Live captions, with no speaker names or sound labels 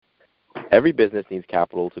Every business needs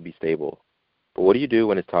capital to be stable. But what do you do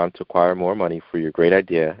when it's time to acquire more money for your great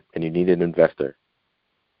idea and you need an investor?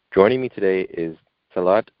 Joining me today is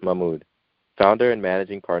Talat Mahmood, founder and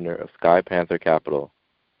managing partner of Sky Panther Capital.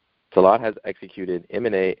 Talat has executed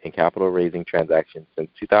M&A and capital raising transactions since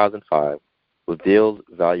 2005 with deals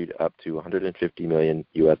valued up to $150 million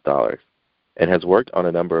and has worked on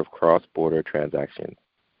a number of cross-border transactions.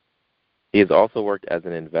 He has also worked as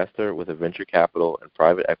an investor with a venture capital and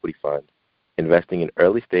private equity fund, investing in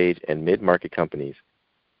early-stage and mid-market companies.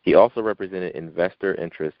 He also represented investor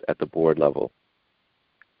interest at the board level.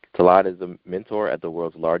 Talat is a mentor at the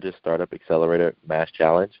world's largest startup accelerator, Mass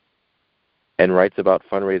Challenge, and writes about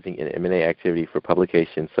fundraising and M&A activity for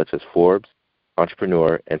publications such as Forbes,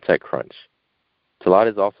 Entrepreneur, and TechCrunch.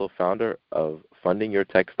 Talat is also founder of Funding Your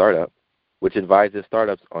Tech Startup, which advises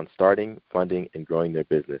startups on starting, funding, and growing their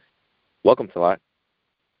business. Welcome, Talat.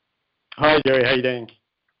 Hi, Jerry. How are you doing?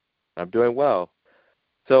 I'm doing well.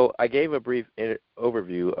 So I gave a brief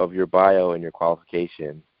overview of your bio and your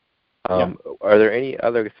qualifications. Are there any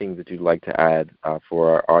other things that you'd like to add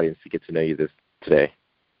for our audience to get to know you today?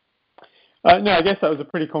 No, I guess that was a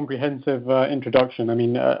pretty comprehensive introduction. I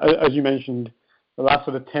mean, as you mentioned, the last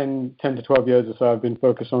sort of 10 to 12 years or so, I've been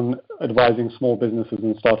focused on advising small businesses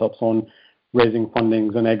and startups on raising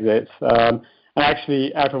fundings and exits. And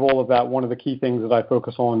actually, out of all of that, one of the key things that I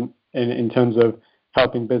focus on in terms of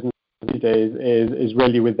helping businesses these days is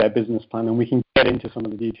really with their business plan. And we can get into some of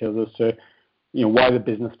the details as to why the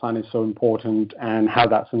business plan is so important and how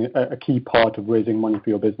that's a key part of raising money for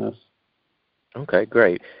your business. Okay,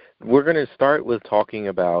 great. We're going to start with talking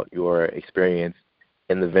about your experience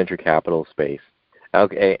in the venture capital space.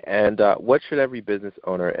 Okay, and what should every business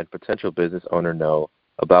owner and potential business owner know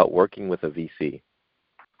about working with a VC?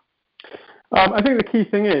 I think the key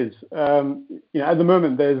thing is, at the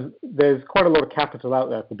moment, there's quite a lot of capital out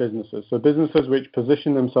there for businesses. So businesses which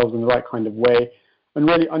position themselves in the right kind of way and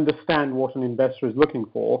really understand what an investor is looking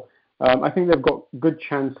for, I think they've got good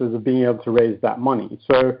chances of being able to raise that money.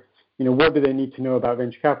 So, what do they need to know about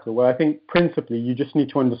venture capital? Well, I think principally you just need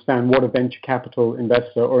to understand what a venture capital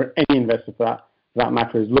investor or any investor for that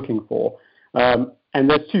matter is looking for. And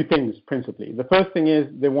there's two things principally. The first thing is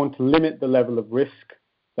they want to limit the level of risk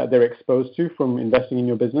that they're exposed to from investing in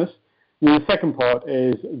your business. And the second part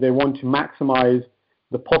is they want to maximize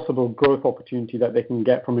the possible growth opportunity that they can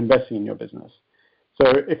get from investing in your business. So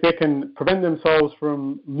if they can prevent themselves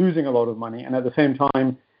from losing a lot of money and at the same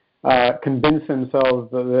time convince themselves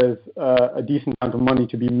that there's a decent amount of money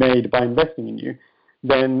to be made by investing in you,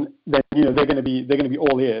 then they're going to be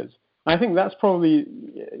all ears. And I think that's probably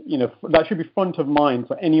that should be front of mind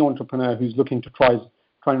for any entrepreneur who's looking to try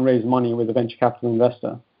and raise money with a venture capital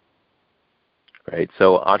investor. Right.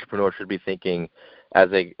 So entrepreneurs should be thinking as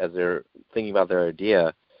they're thinking about their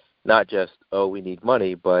idea, not just, we need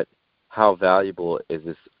money, but how valuable is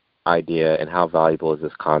this idea and how valuable is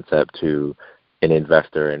this concept to an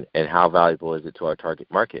investor and how valuable is it to our target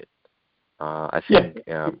market? I think,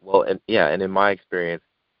 and in my experience,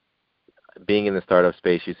 being in the startup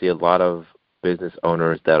space, you see a lot of business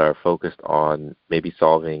owners that are focused on maybe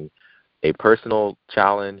solving a personal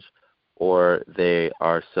challenge, or they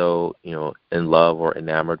are so in love or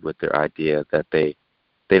enamored with their idea that they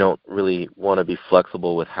don't really want to be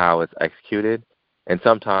flexible with how it's executed. And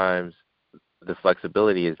sometimes the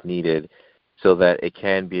flexibility is needed so that it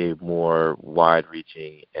can be a more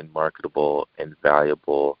wide-reaching and marketable and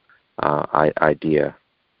valuable idea.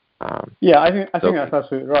 I think that's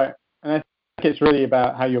absolutely right. And I think it's really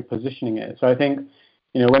about how you're positioning it. So I think,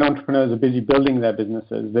 when entrepreneurs are busy building their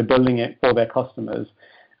businesses, they're building it for their customers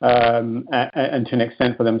and to an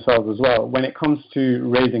extent for themselves as well. When it comes to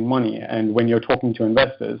raising money and when you're talking to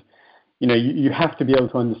investors, you have to be able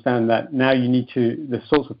to understand that now the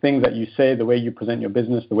sorts of things that you say, the way you present your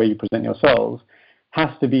business, the way you present yourselves, has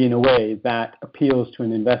to be in a way that appeals to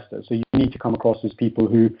an investor. So you need to come across as people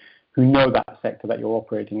who know that sector that you're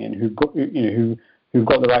operating in, who've got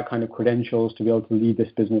the right kind of credentials to be able to lead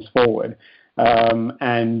this business forward.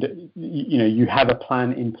 And you have a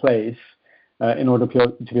plan in place in order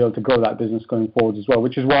to be able to grow that business going forward as well,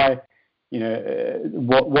 which is why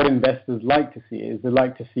what investors like to see is they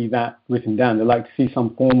like to see that written down. They like to see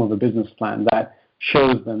some form of a business plan that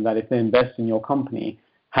shows them that if they invest in your company,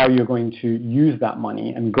 how you're going to use that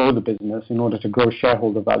money and grow the business in order to grow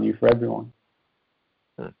shareholder value for everyone.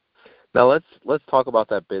 Now let's talk about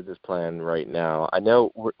that business plan right now. I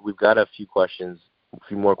know we've got a few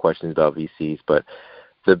more questions about VCs, but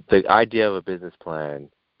the idea of a business plan,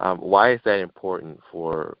 why is that important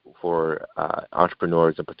for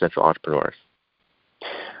entrepreneurs and potential entrepreneurs?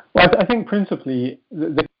 Well, I think principally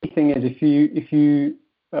the key thing is if you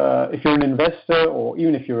if you're an investor, or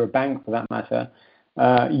even if you're a bank for that matter,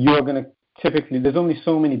 you're going to typically, there's only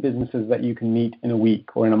so many businesses that you can meet in a week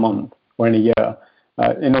or in a month or in a year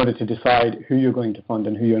in order to decide who you're going to fund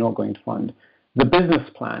and who you're not going to fund. The business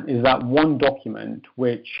plan is that one document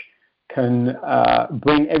which can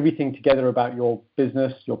bring everything together about your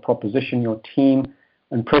business, your proposition, your team,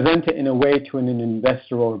 and present it in a way to an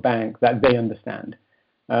investor or a bank that they understand.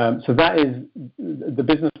 So that is, the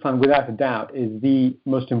business plan, without a doubt, is the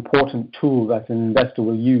most important tool that an investor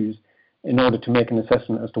will use in order to make an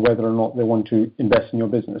assessment as to whether or not they want to invest in your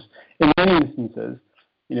business. In many instances,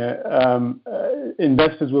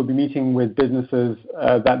 investors will be meeting with businesses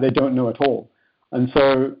that they don't know at all. And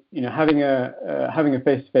so, having a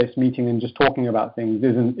face-to-face meeting and just talking about things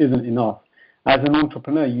isn't enough. As an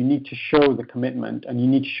entrepreneur, you need to show the commitment, and you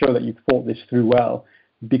need to show that you've thought this through well,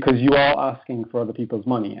 because you are asking for other people's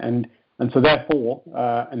money. And so therefore,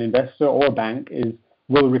 an investor or a bank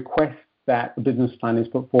will request that the business plan is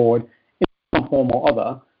put forward in some form or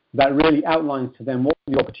other that really outlines to them what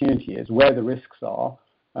the opportunity is, where the risks are,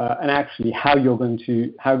 and actually how you're going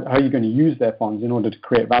to use their funds in order to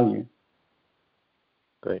create value.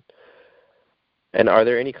 Great. And are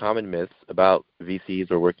there any common myths about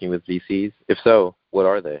VCs or working with VCs? If so, what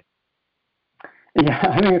are they? Yeah,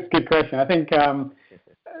 I think it's a good question. I think,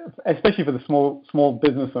 especially for the small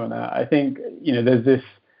business owner, I think there's this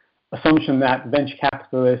assumption that venture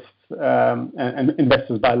capitalists and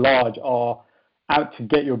investors by large are out to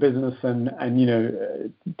get your business and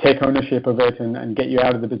take ownership of it and get you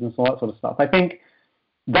out of the business, all that sort of stuff. I think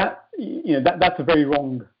that's a very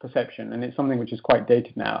wrong perception, and it's something which is quite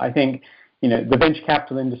dated now. I think the venture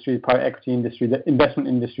capital industry, the private equity industry, the investment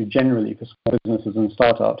industry generally for small businesses and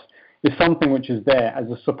startups is something which is there as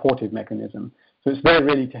a supportive mechanism. So it's there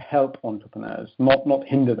really to help entrepreneurs, not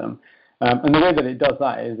hinder them. And the way that it does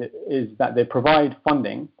that is that they provide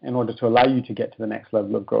funding in order to allow you to get to the next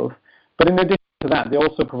level of growth. But in addition to that, they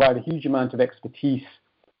also provide a huge amount of expertise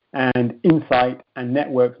and insight and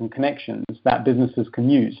networks and connections that businesses can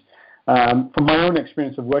use. From my own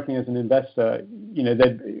experience of working as an investor,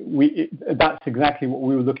 that's exactly what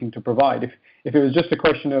we were looking to provide. If it was just a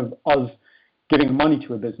question of us giving money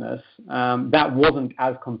to a business, that wasn't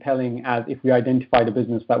as compelling as if we identified a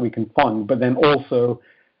business that we can fund, but then also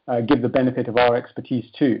give the benefit of our expertise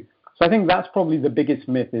too. So I think that's probably the biggest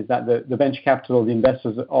myth, is that the venture capital, the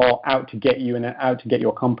investors are out to get you and out to get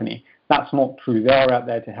your company. That's not true. They are out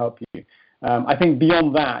there to help you. I think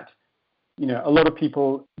beyond that, a lot of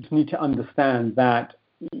people just need to understand that,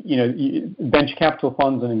 venture capital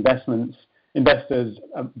funds and investors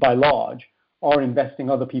by large are investing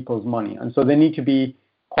other people's money. And so they need to be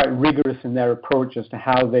quite rigorous in their approach as to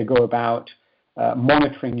how they go about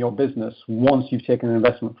monitoring your business once you've taken an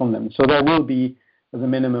investment from them. So there will be, as a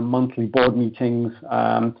minimum, monthly board meetings.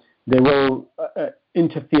 They will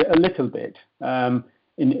interfere a little bit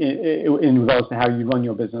in regards to how you run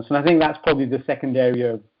your business. And I think that's probably the second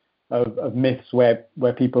area of myths where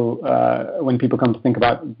people, when people come to think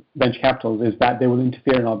about venture capitals, is that they will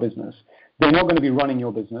interfere in our business. They're not going to be running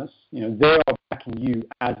your business. They are backing you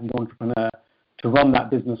as the entrepreneur to run that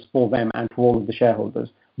business for them and for all of the shareholders.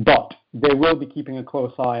 But they will be keeping a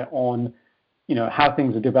close eye on, how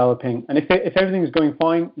things are developing. And if everything is going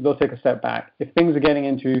fine, they'll take a step back. If things are getting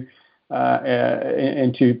into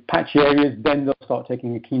patchy areas, then they'll start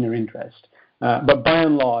taking a keener interest. But by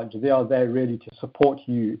and large, they are there really to support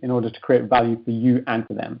you in order to create value for you and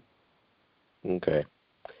for them. Okay.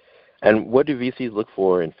 And what do VCs look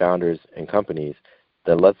for in founders and companies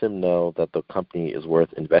that lets them know that the company is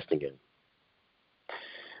worth investing in?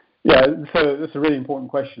 Yeah, so that's a really important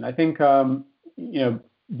question. I think the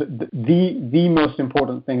most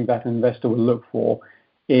important thing that an investor will look for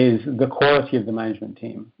is the quality of the management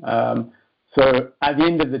team. So at the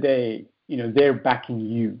end of the day, they're backing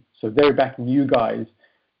you. So they're backing you guys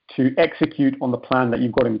to execute on the plan that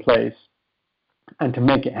you've got in place and to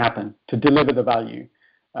make it happen, to deliver the value.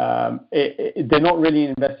 They're not really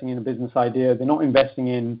investing in a business idea. They're not investing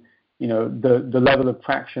in, the level of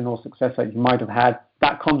traction or success that you might have had.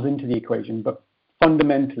 That comes into the equation. But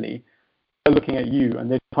fundamentally, they're looking at you and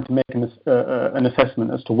they're trying to make an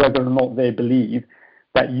assessment as to whether or not they believe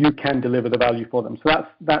that you can deliver the value for them. So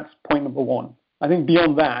that's point number one. I think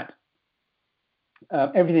beyond that,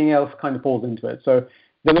 everything else kind of falls into it. So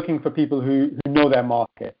they're looking for people who know their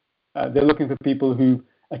market. They're looking for people who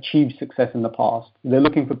achieved success in the past. They're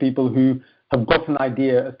looking for people who have got an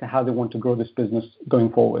idea as to how they want to grow this business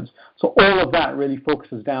going forwards. So all of that really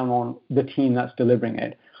focuses down on the team that's delivering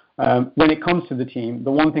it. When it comes to the team,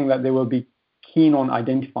 the one thing that they will be keen on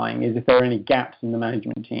identifying is if there are any gaps in the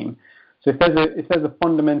management team. So if there's a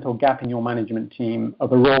fundamental gap in your management team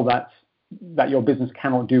of a role that your business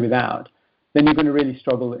cannot do without, then you're going to really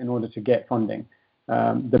struggle in order to get funding.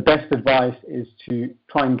 The best advice is to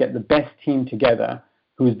try and get the best team together,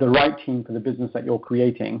 who is the right team for the business that you're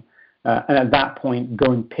creating, and at that point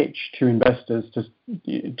go and pitch to investors to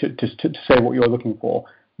say what you're looking for.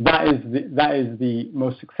 That is the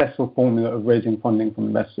most successful formula of raising funding from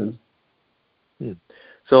investors.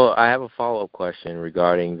 So I have a follow-up question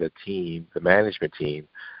regarding the team, the management team.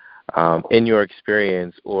 In your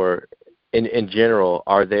experience or in general,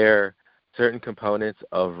 are there certain components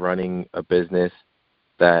of running a business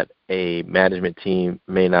that a management team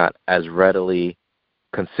may not as readily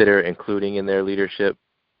consider including in their leadership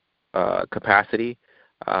capacity?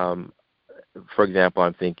 For example,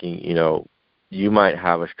 I'm thinking, you might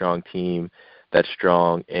have a strong team that's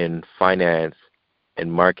strong in finance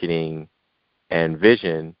and marketing and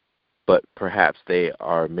vision, but perhaps they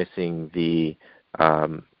are missing the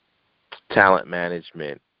talent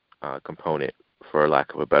management component, for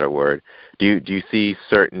lack of a better word. Do you see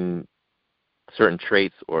certain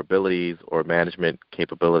traits or abilities or management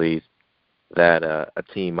capabilities that a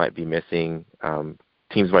team might be missing,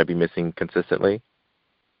 teams might be missing consistently?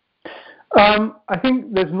 I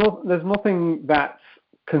think there's nothing that's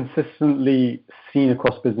consistently seen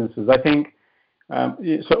across businesses. I think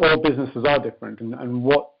so. All businesses are different, and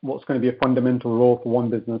what's going to be a fundamental role for one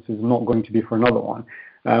business is not going to be for another one.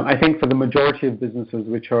 I think for the majority of businesses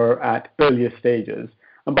which are at earlier stages,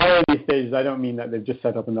 and by earlier stages I don't mean that they've just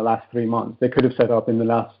set up in the last 3 months. They could have set up in the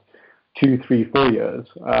last 2, 3, 4 years,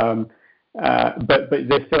 but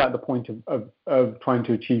they're still at the point of trying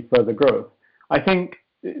to achieve further growth. I think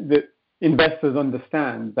that investors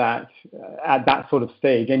understand that at that sort of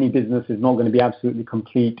stage, any business is not going to be absolutely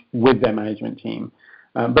complete with their management team,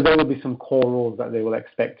 but there will be some core roles that they will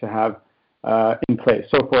expect to have in place.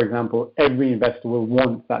 So, for example, every investor will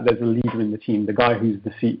want that there's a leader in the team, the guy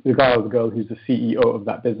or the girl who's the CEO of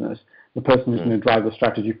that business, the person who's going to drive the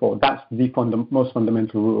strategy forward. That's the most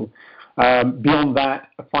fundamental rule. Beyond that,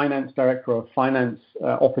 a finance director or a finance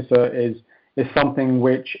officer is something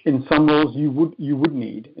which in some roles you would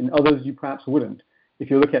need, in others you perhaps wouldn't. If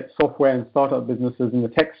you look at software and startup businesses in the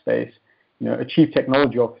tech space, a chief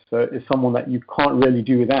technology officer is someone that you can't really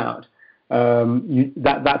do without.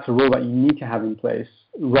 That's a role that you need to have in place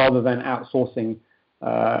rather than outsourcing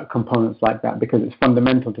components like that, because it's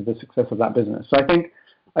fundamental to the success of that business. So I think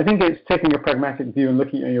it's taking a pragmatic view and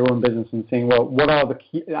looking at your own business and saying, well, what are the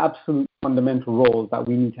key, absolute fundamental roles that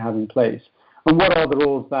we need to have in place, and what are the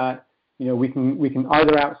roles that we can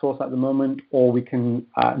either outsource at the moment or we can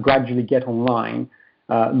gradually get online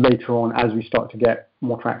later on as we start to get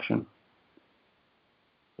more traction.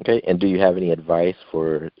 Okay, and do you have any advice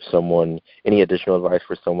for someone, any additional advice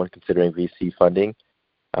for someone considering VC funding?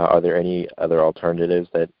 Are there any other alternatives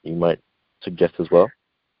that you might suggest as well?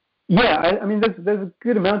 Yeah, I mean, there's a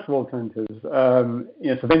good amount of alternatives. So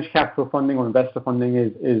venture capital funding or investor funding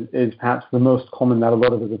is perhaps the most common that a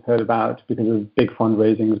lot of us have heard about because of big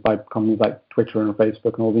fundraisings by companies like Twitter and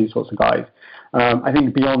Facebook and all these sorts of guys. I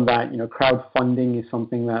think beyond that, crowdfunding is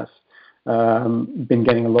something that's been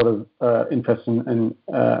getting a lot of interest and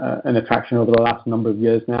attraction over the last number of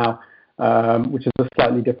years now, which is a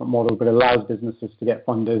slightly different model, but allows businesses to get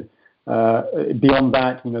funded. Beyond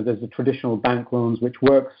that, there's the traditional bank loans, which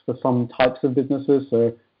works for some types of businesses.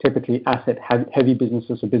 So typically asset-heavy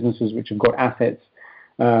businesses or businesses which have got assets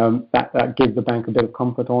that give the bank a bit of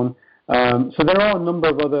comfort on. So there are a number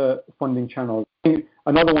of other funding channels. I think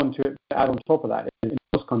another one to add on top of that is in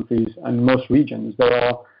most countries and most regions, there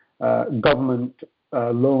are government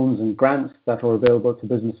loans and grants that are available to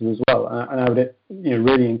businesses as well. And I would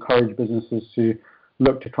really encourage businesses to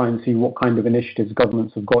look to try and see what kind of initiatives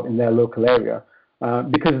governments have got in their local area,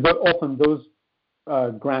 because often those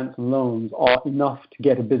grants and loans are enough to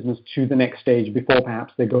get a business to the next stage before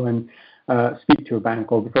perhaps they go and speak to a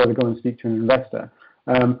bank or before they go and speak to an investor.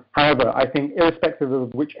 However, I think irrespective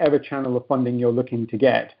of whichever channel of funding you're looking to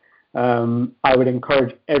get, I would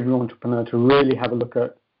encourage every entrepreneur to really have a look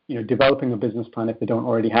at developing a business plan if they don't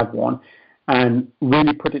already have one, and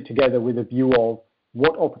really put it together with a view of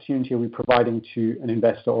what opportunity are we providing to an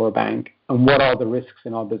investor or a bank, and what are the risks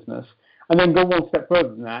in our business, and then go one step further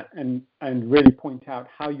than that and really point out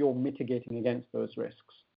how you're mitigating against those risks.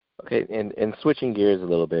 Okay, and switching gears a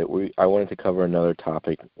little bit, I wanted to cover another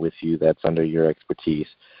topic with you that's under your expertise,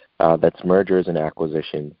 that's mergers and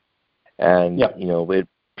acquisitions. And,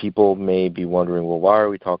 people may be wondering, well, why are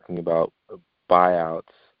we talking about buyouts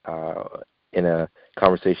in a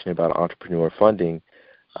conversation about entrepreneur funding?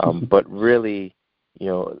 But really,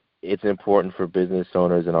 it's important for business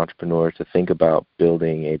owners and entrepreneurs to think about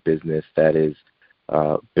building a business that is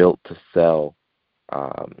built to sell,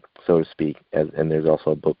 so to speak. And there's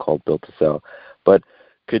also a book called Built to Sell. But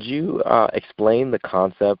could you explain the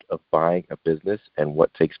concept of buying a business and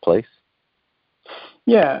what takes place?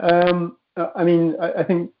 Yeah. I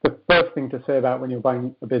think the first thing to say about when you're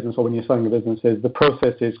buying a business or when you're selling a business is the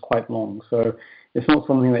process is quite long. So it's not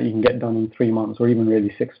something that you can get done in 3 months or even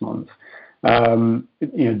really 6 months.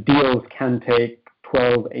 Deals can take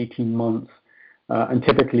 12, 18 months. And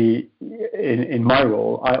typically in my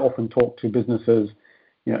role, I often talk to businesses,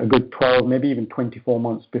 a good 12, maybe even 24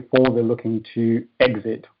 months before they're looking to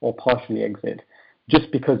exit or partially exit,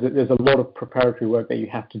 just because there's a lot of preparatory work that you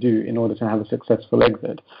have to do in order to have a successful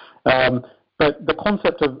exit. But the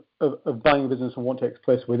concept of buying a business and what takes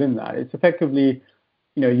place within that, it's effectively,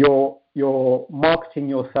 you're marketing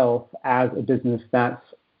yourself as a business that's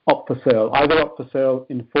up for sale, either up for sale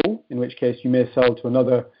in full, in which case you may sell to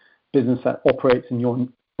another business that operates in your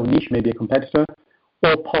niche, maybe a competitor,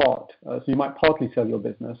 or part. So you might partly sell your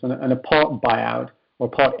business, and a part buyout or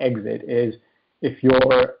part exit is if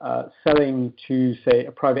you're selling to, say,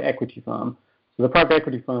 a private equity firm. So the private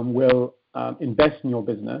equity firm will invest in your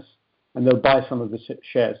business, and they'll buy some of the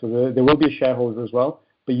shares. So there will be a shareholder as well,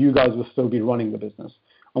 but you guys will still be running the business.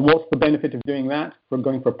 And what's the benefit of doing that, for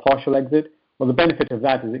going for a partial exit? Well, the benefit of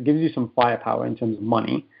that is it gives you some firepower in terms of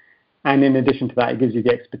money, and in addition to that, it gives you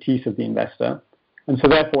the expertise of the investor. And so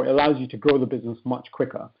therefore, it allows you to grow the business much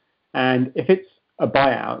quicker. And if it's a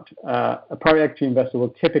buyout, a private equity investor will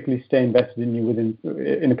typically stay invested in you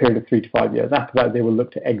in a period of 3 to 5 years. After that, they will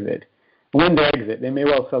look to exit. And when they exit, they may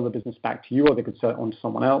well sell the business back to you, or they could sell it on to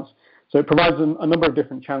someone else. So it provides a number of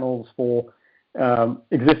different channels for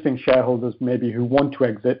existing shareholders, maybe who want to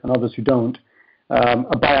exit, and others who don't.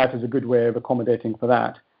 A buyout is a good way of accommodating for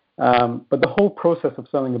that. But the whole process of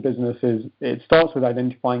selling a business it starts with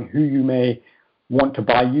identifying who you may want to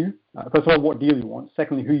buy you. First of all, what deal you want.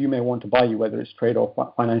 Secondly, who you may want to buy you, whether it's trade or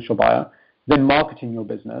financial buyer. Then marketing your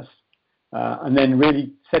business. And then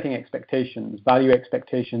really setting expectations, value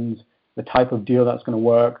expectations, the type of deal that's going to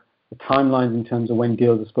work, the timelines in terms of when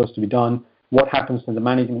deals are supposed to be done, what happens to the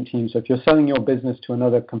management team. So if you're selling your business to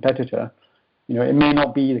another competitor, it may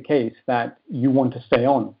not be the case that you want to stay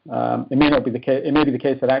on. It may not be the case. It may be the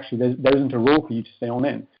case that actually there isn't a role for you to stay on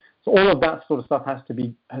in. So all of that sort of stuff has to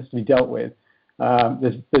be dealt with.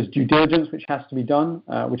 There's due diligence which has to be done,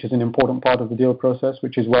 which is an important part of the deal process,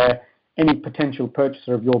 which is where any potential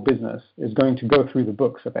purchaser of your business is going to go through the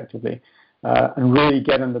books effectively and really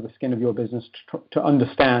get under the skin of your business to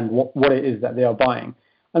understand what it is that they are buying.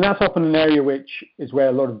 And that's often an area which is where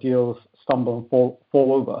a lot of deals stumble and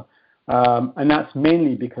fall over. And that's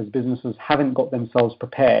mainly because businesses haven't got themselves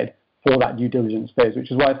prepared for that due diligence phase, which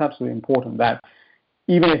is why it's absolutely important that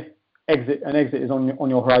even if an exit is on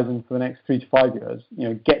your horizon for the next 3 to 5 years,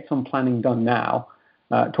 get some planning done now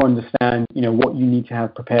to understand, what you need to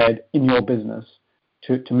have prepared in your business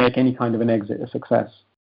to make any kind of an exit a success.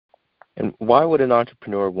 And why would an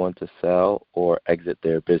entrepreneur want to sell or exit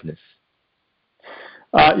their business?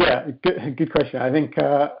 Good question. I think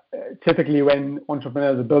typically when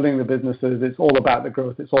entrepreneurs are building the businesses, it's all about the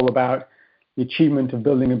growth. It's all about the achievement of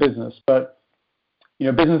building a business. But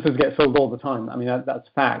businesses get sold all the time. I mean, that's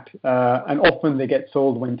fact. And often they get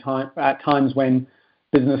sold at times when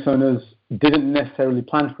business owners didn't necessarily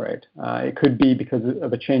plan for it. It could be because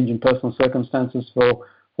of a change in personal circumstances for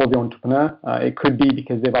the entrepreneur. It could be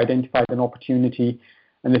because they've identified an opportunity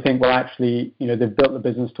and they think, well, actually, they've built the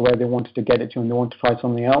business to where they wanted to get it to and they want to try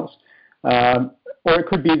something else. Or it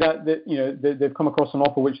could be that they've come across an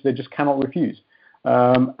offer which they just cannot refuse.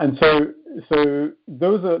 And so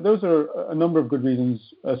those are a number of good reasons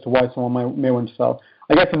as to why someone may want to sell.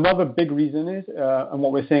 I guess another big reason is, and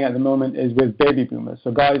what we're seeing at the moment is with baby boomers.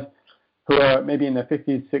 So guys who are maybe in their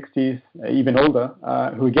 50s, 60s, even older,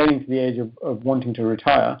 who are getting to the age of wanting to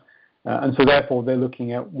retire. And so therefore they're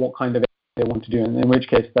looking at what kind of they want to do, and in which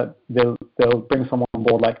case that they'll bring someone on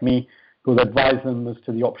board like me who will advise them as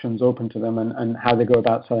to the options open to them and how they go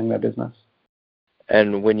about selling their business.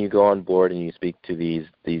 And when you go on board and you speak to these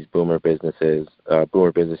boomer business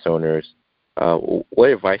owners, what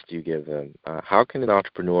advice do you give them? How can an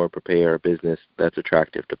entrepreneur prepare a business that's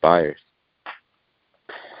attractive to buyers?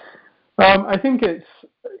 I think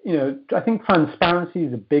I think transparency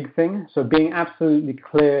is a big thing. So being absolutely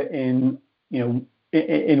clear in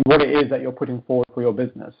what it is that you're putting forward for your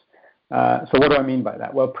business. So what do I mean by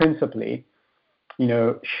that? Well, principally,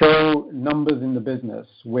 show numbers in the business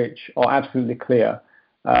which are absolutely clear.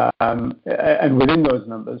 And within those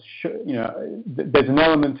numbers, there's an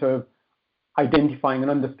element of identifying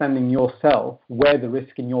and understanding yourself where the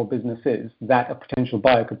risk in your business is that a potential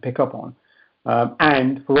buyer could pick up on.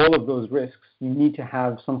 And for all of those risks, you need to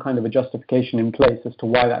have some kind of a justification in place as to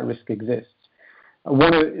why that risk exists.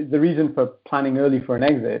 One of the reason for planning early for an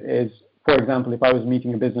exit is, for example, if I was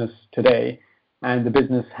meeting a business today and the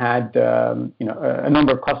business had a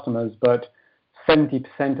number of customers, but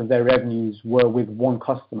 70% of their revenues were with one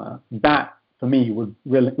customer, that for me would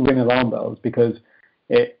ring alarm bells, because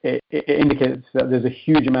it indicates that there's a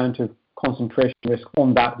huge amount of concentration risk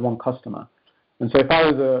on that one customer. And so if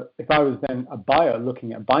I was then a buyer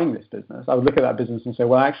looking at buying this business, I would look at that business and say,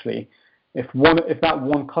 well, actually, if that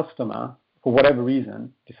one customer, for whatever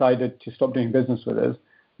reason, decided to stop doing business with us,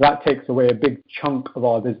 that takes away a big chunk of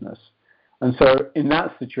our business. And so in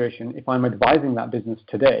that situation, if I'm advising that business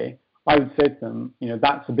today, I would say to them,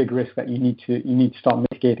 that's a big risk that you need to start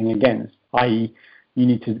mitigating against, i.e., you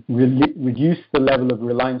need to reduce the level of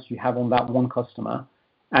reliance you have on that one customer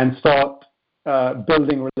and start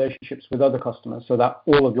building relationships with other customers so that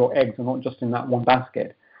all of your eggs are not just in that one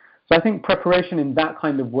basket. So I think preparation in that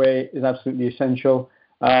kind of way is absolutely essential.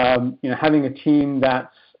 Having a team that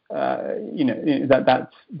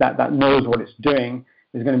knows what it's doing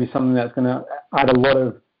is going to be something that's going to add a lot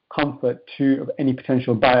of comfort to any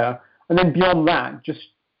potential buyer. And then beyond that, just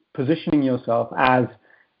positioning yourself as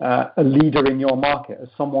a leader in your market, as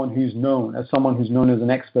someone who's known as an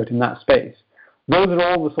expert in that space. Those are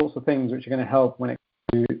all the sorts of things which are going to help when it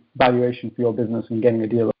comes to valuation for your business and getting a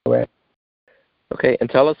deal away. Okay, and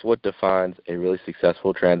tell us what defines a really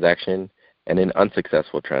successful transaction and an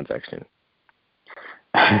unsuccessful transaction.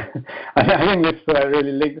 I think this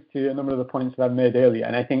really links to a number of the points that I've made earlier.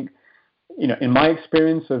 And I think, in my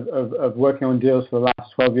experience of working on deals for the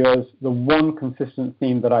last 12 years, the one consistent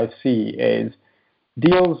theme that I see is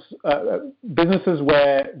businesses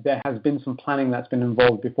where there has been some planning that's been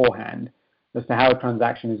involved beforehand as to how a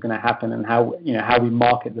transaction is going to happen and how we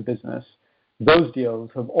market the business. Those deals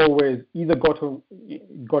have always either got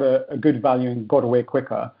a good value and got away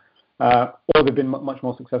quicker, or they've been much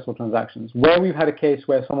more successful transactions. Where we've had a case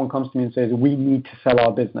where someone comes to me and says, we need to sell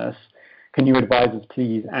our business, can you advise us,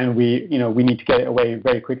 please? And we need to get it away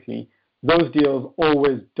very quickly. Those deals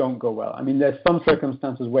always don't go well. I mean, there's some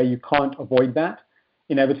circumstances where you can't avoid that,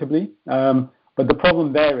 inevitably. But the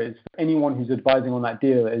problem there is, for anyone who's advising on that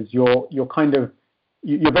deal, is you're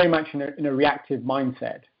very much in a reactive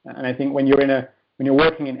mindset. And I think when you're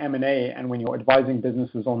working in M&A and when you're advising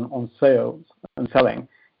businesses on sales and selling,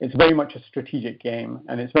 it's very much a strategic game,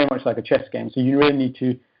 and it's very much like a chess game. So you really need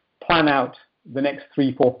to plan out the next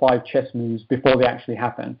 3, 4, 5 chess moves before they actually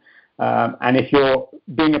happen. And if you're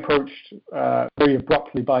being approached very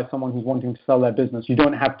abruptly by someone who's wanting to sell their business, you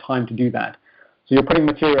don't have time to do that. So you're putting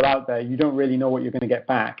material out there, you don't really know what you're going to get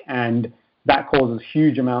back, and that causes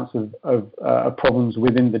huge amounts of problems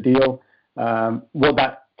within the deal. What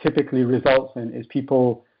that typically results in is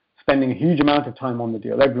people spending a huge amount of time on the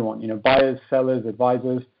deal. Everyone, buyers, sellers,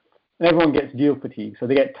 advisors, and everyone gets deal fatigue, so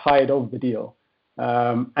they get tired of the deal.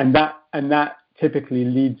 And that typically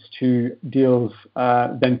leads to deals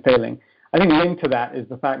then failing. I think linked to that is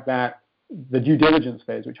the fact that the due diligence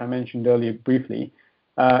phase, which I mentioned earlier briefly,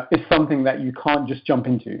 is something that you can't just jump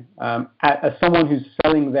into. As someone who's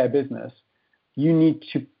selling their business, you need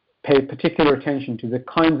to pay particular attention to the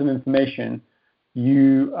kinds of information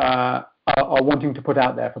you are wanting to put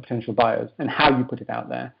out there for potential buyers and how you put it out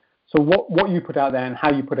there. So what you put out there and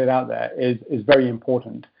how you put it out there is very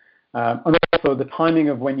important. And also the timing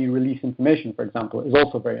of when you release information, for example, is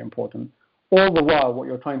also very important. All the while, what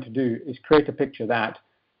you're trying to do is create a picture that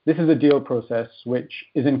this is a deal process which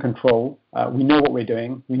is in control. We know what we're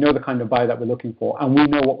doing. We know the kind of buyer that we're looking for, and we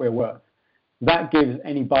know what we're worth. That gives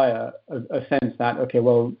any buyer a sense that, okay,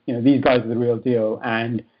 well, these guys are the real deal,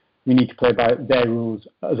 and we need to play by their rules,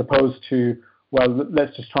 as opposed to, well,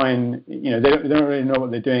 let's just try and, they don't really know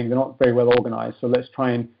what they're doing. They're not very well organized, so let's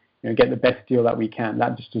try and get the best deal that we can.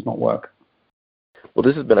 That just does not work. Well,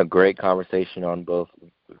 this has been a great conversation on both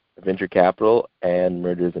venture capital and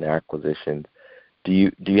mergers and acquisitions. Do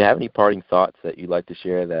you have any parting thoughts that you'd like to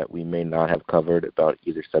share that we may not have covered about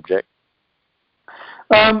either subject?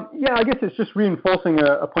 Yeah, I guess it's just reinforcing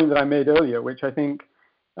a point that I made earlier, which I think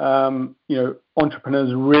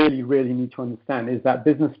entrepreneurs really, really need to understand, is that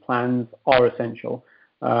business plans are essential.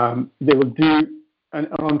 They will do an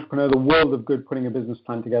entrepreneur the world of good putting a business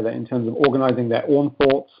plan together in terms of organizing their own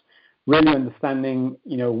thoughts, really understanding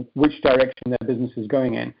which direction their business is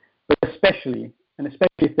going in, but especially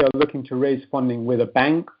if they're looking to raise funding with a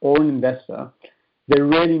bank or an investor, they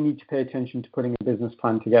really need to pay attention to putting a business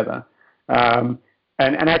plan together. And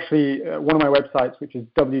actually, one of my websites, which is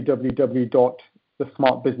www.thebusinesscase.com,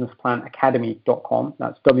 thesmartbusinessplanacademy.com.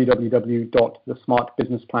 That's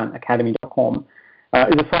www.thesmartbusinessplanacademy.com.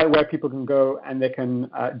 Is a site where people can go and they can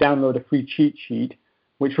download a free cheat sheet,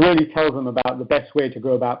 which really tells them about the best way to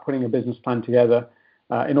go about putting a business plan together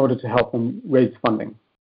in order to help them raise funding.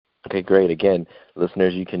 Okay, great. Again,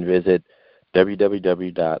 listeners, you can visit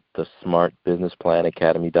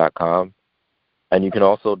www.thesmartbusinessplanacademy.com, and you can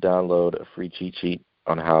also download a free cheat sheet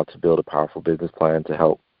on how to build a powerful business plan to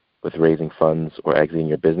help with raising funds or exiting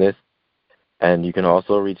your business. And you can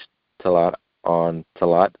also reach Talat on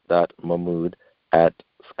talat.mahmood at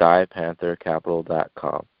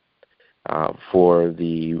skypanthercapital.com. For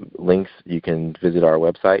the links, you can visit our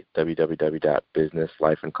website,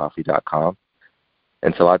 www.businesslifeandcoffee.com.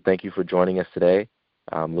 And Talat, thank you for joining us today.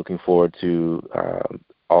 I'm looking forward to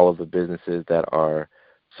all of the businesses that are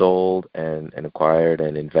sold and acquired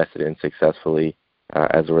and invested in successfully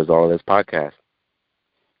as a result of this podcast.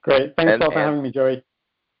 Great. Thanks for having me, Joey.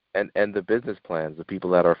 And the business plans, the people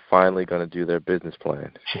that are finally going to do their business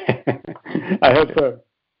plan. I hope so.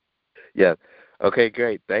 Yeah. Okay,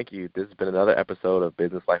 great. Thank you. This has been another episode of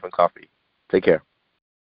Business, Life, and Coffee. Take care.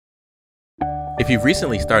 If you've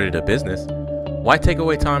recently started a business, why take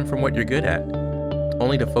away time from what you're good at,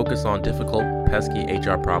 only to focus on difficult, pesky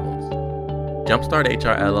HR problems? Jumpstart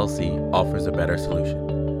HR LLC offers a better solution.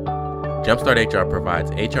 Jumpstart HR provides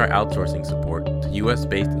HR outsourcing support to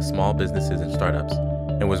U.S.-based small businesses and startups,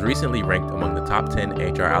 and was recently ranked among the top 10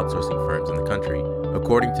 HR outsourcing firms in the country,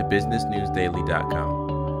 according to BusinessNewsDaily.com.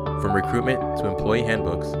 From recruitment to employee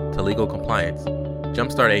handbooks to legal compliance,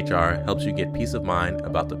 Jumpstart HR helps you get peace of mind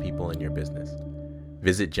about the people in your business.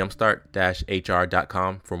 Visit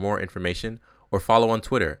jumpstart-hr.com for more information or follow on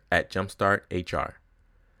Twitter at jumpstarthr.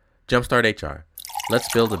 Jumpstart HR.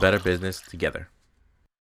 Let's build a better business together.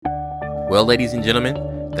 Well, ladies and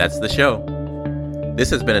gentlemen, that's the show.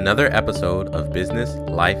 This has been another episode of Business,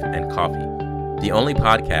 Life, and Coffee, the only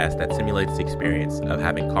podcast that simulates the experience of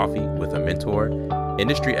having coffee with a mentor,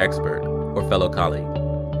 industry expert, or fellow colleague.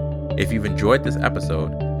 If you've enjoyed this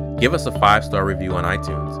episode, give us a 5-star review on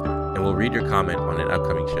iTunes, and we'll read your comment on an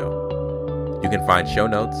upcoming show. You can find show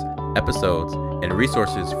notes, episodes, and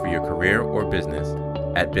resources for your career or business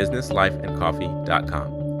at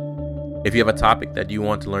businesslifeandcoffee.com. If you have a topic that you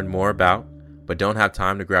want to learn more about, but don't have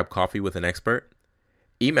time to grab coffee with an expert,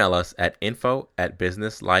 email us at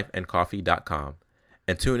info@businesslifeandcoffee.com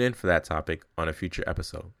and tune in for that topic on a future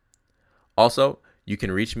episode. Also, you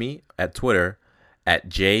can reach me at Twitter at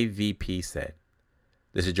JVPsaid.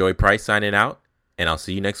 This is Joey Price signing out, and I'll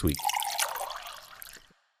see you next week.